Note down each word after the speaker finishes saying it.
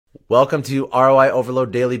Welcome to ROI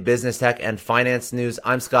Overload Daily Business Tech and Finance News.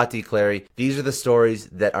 I'm Scott D. Clary. These are the stories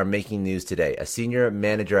that are making news today. A senior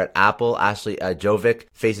manager at Apple, Gjovik,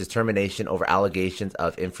 faces termination over allegations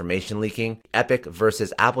of information leaking. Epic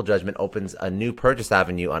versus Apple judgment opens a new purchase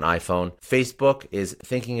avenue on iPhone. Facebook is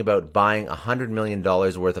thinking about buying $100 million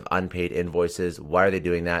worth of unpaid invoices. Why are they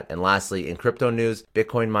doing that? And lastly, in crypto news,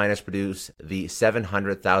 Bitcoin miners produce the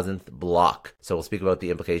 700,000th block. So we'll speak about the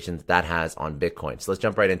implications that has on Bitcoin. So let's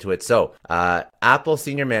jump right into it. So, Apple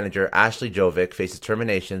senior manager Gjovik faces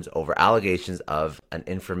terminations over allegations of an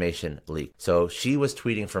information leak. So she was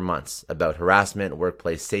tweeting for months about harassment,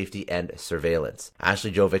 workplace safety, and surveillance.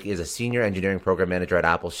 Gjovik is a senior engineering program manager at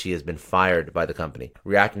Apple. She has been fired by the company.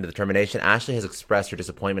 Reacting to the termination, Ashley has expressed her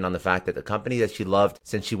disappointment on the fact that the company that she loved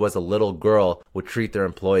since she was a little girl would treat their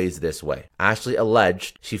employees this way. Ashley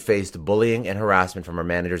alleged she faced bullying and harassment from her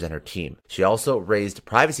managers and her team. She also raised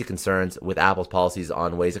privacy concerns with Apple's policies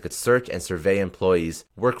on ways it could search and survey employees'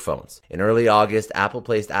 work phones. In early August, Apple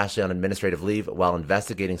placed Ashley on administrative leave while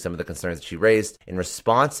investigating some of the concerns that she raised. In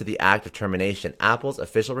response to the act of termination, Apple's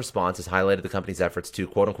official response has highlighted the company's efforts to,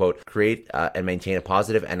 quote-unquote, create and maintain a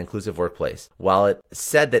positive and inclusive workplace. While it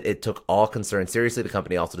said that it took all concerns seriously, the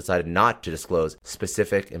company also decided not to disclose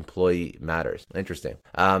specific employee matters. Interesting.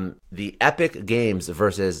 The Epic Games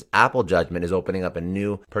versus Apple judgment is opening up a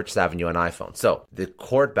new purchase avenue on iPhone. So, the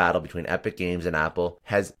court battle between Epic Games and Apple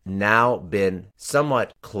has now been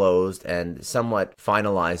somewhat closed and somewhat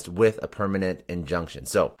finalized with a permanent injunction.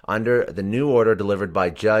 So, under the new order delivered by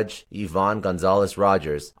Judge Yvonne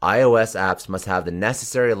Gonzalez-Rogers, iOS apps must have the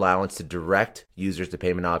necessary allowance to direct users to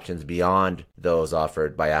payment options beyond those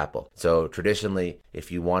offered by Apple. So, traditionally,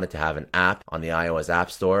 if you wanted to have an app on the iOS App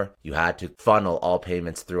Store, you had to funnel all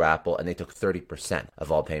payments through Apple, and they took 30%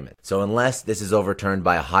 of all payments. So unless this is overturned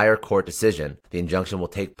by a higher court decision, the injunction will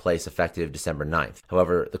take place effective December 9th.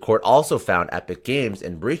 However, the court also found Epic Games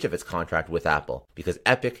in breach of its contract with Apple because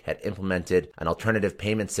Epic had implemented an alternative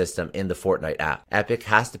payment system in the Fortnite app. Epic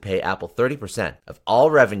has to pay Apple 30% of all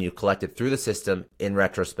revenue collected through the system in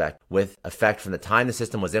retrospect, with effect from the time the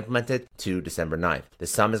system was implemented to December 9th. The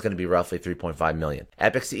sum is going to be roughly $3.5 million.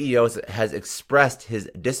 Epic CEO has expressed his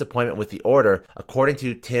disappointment with the order. According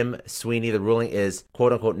to Tim Sweeney, the ruling is,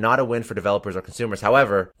 quote-unquote, not a win for developers or consumers.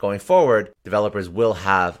 However, going forward, developers will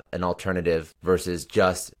have an alternative versus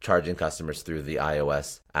just charging customers through the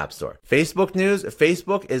iOS App Store. Facebook news.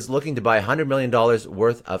 Facebook is looking to buy $100 million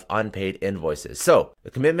worth of unpaid invoices. So,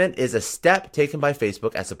 the commitment is a step taken by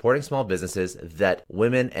Facebook at supporting small businesses that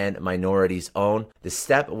women and minorities own. The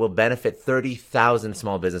step will benefit 30,000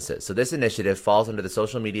 small businesses. So, this initiative falls under the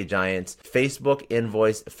social media giant's Facebook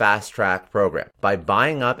Invoice Fast Track program. By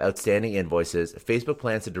buying up outstanding invoices, Facebook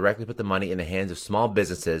plans to directly put the money in the hands of small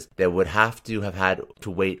businesses that would have had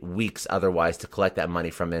to wait weeks otherwise to collect that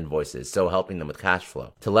money from invoices, so helping them with cash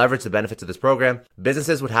flow. To leverage the benefits of this program,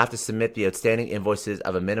 businesses would have to submit the outstanding invoices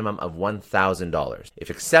of a minimum of $1,000.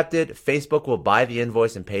 If accepted, Facebook will buy the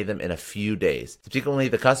invoice and pay them in a few days. Subsequently,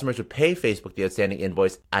 the customers would pay Facebook the outstanding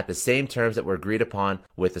invoice at the same terms that were agreed upon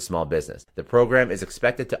with the small business. The program is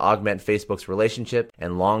expected to augment Facebook's relationship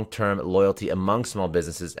and long-term loyalty among small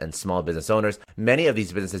businesses and small business owners. Many of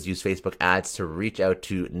these businesses use Facebook ads to reach out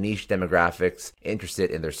to niche demographics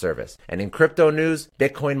interested in their service. And in crypto news,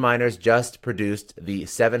 Bitcoin miners just produced the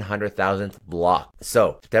 700,000th block.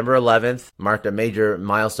 So, September 11th marked a major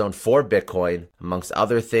milestone for Bitcoin. Amongst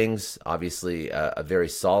other things, obviously a very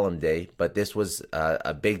solemn day, but this was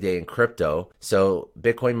a big day in crypto. So,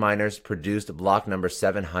 Bitcoin miners produced block number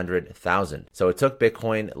 700,000. So, it took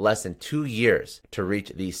Bitcoin less than 2 years to reach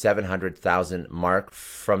the 700,000 mark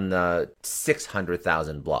from the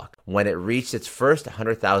 600,000 block. When it reached its first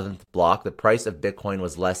 100,000th block, the price of Bitcoin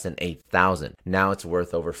was less than 8,000. Now it's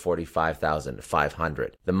worth over 45,500.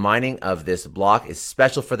 The mining of this block is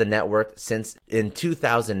special for the network since in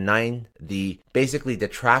 2009, the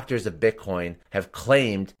detractors of Bitcoin have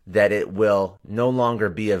claimed that it will no longer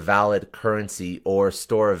be a valid currency or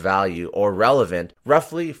store of value or relevant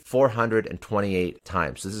roughly 428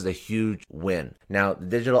 times. So this is a huge win. Now, the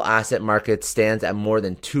digital asset market stands at more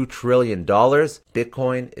than $2 trillion.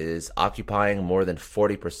 Bitcoin is occupying more than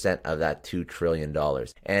 40% of that $2 trillion.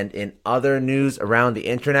 And in other news around the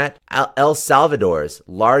internet, El Salvador's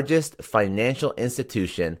largest financial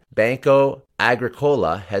institution, Banco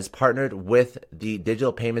Agricola has partnered with the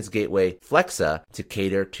digital payments gateway Flexa to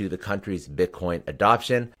cater to the country's Bitcoin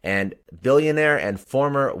adoption. And billionaire and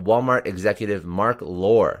former Walmart executive Mark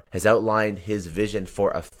Lohr has outlined his vision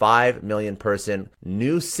for a 5 million person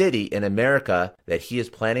new city in America that he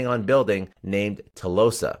is planning on building named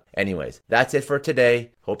Telosa. Anyways, that's it for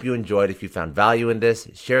today. Hope you enjoyed. If you found value in this,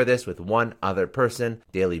 share this with one other person.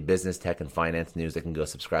 Daily business, tech, and finance news. They can go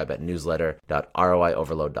subscribe at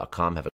newsletter.roioverload.com. Have a